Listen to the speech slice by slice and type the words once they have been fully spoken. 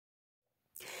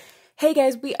Hey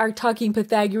guys, we are talking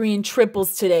Pythagorean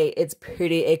triples today. It's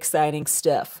pretty exciting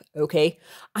stuff, okay?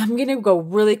 I'm gonna go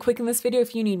really quick in this video.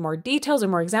 If you need more details or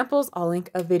more examples, I'll link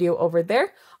a video over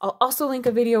there. I'll also link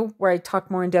a video where I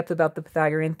talk more in depth about the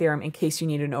Pythagorean theorem in case you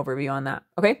need an overview on that,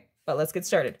 okay? But let's get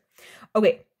started.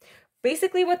 Okay,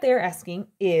 basically what they're asking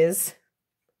is,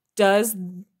 does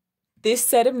this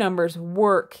set of numbers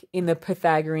work in the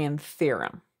Pythagorean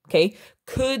theorem? Okay,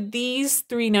 could these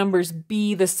three numbers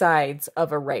be the sides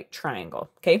of a right triangle?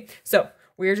 Okay, so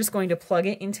we're just going to plug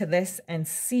it into this and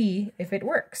see if it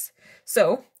works.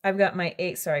 So I've got my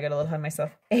I got a little ahead of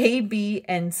myself. A, B,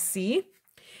 and C.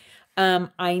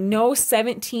 I know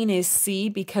 17 is C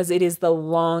because it is the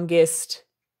longest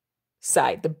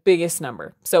side, the biggest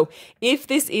number. So if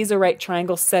this is a right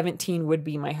triangle, 17 would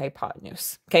be my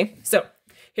hypotenuse. Okay, so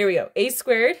here we go. A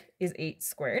squared is 8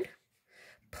 squared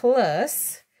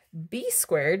plus B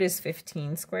squared is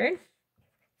 15 squared.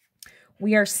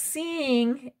 We are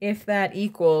seeing if that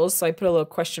equals, so I put a little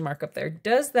question mark up there.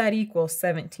 Does that equal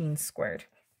 17 squared?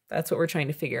 That's what we're trying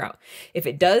to figure out. If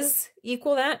it does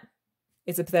equal that,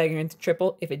 it's a Pythagorean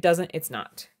triple. If it doesn't, it's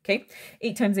not. Okay,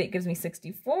 8 times 8 gives me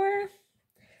 64.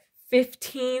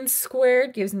 15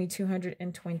 squared gives me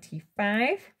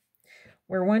 225.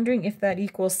 We're wondering if that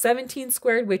equals 17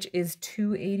 squared, which is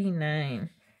 289.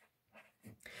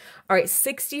 All right,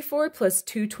 64 plus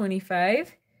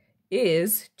 225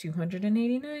 is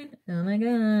 289. Oh my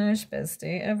gosh, best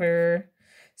day ever.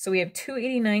 So we have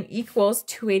 289 equals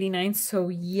 289. So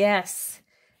yes,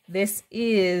 this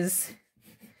is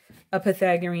a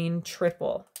Pythagorean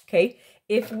triple, okay?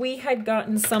 If we had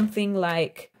gotten something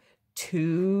like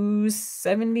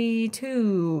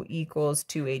 272 equals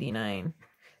 289,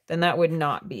 then that would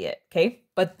not be it, okay?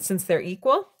 But since they're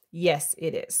equal, yes,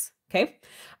 it is, okay?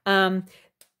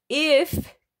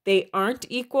 If they aren't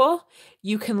equal,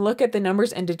 you can look at the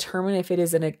numbers and determine if it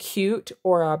is an acute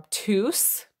or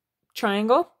obtuse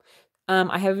triangle.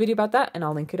 I have a video about that and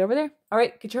I'll link it over there. All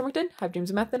right, get your homework done. Have dreams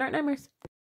of math and art nightmares.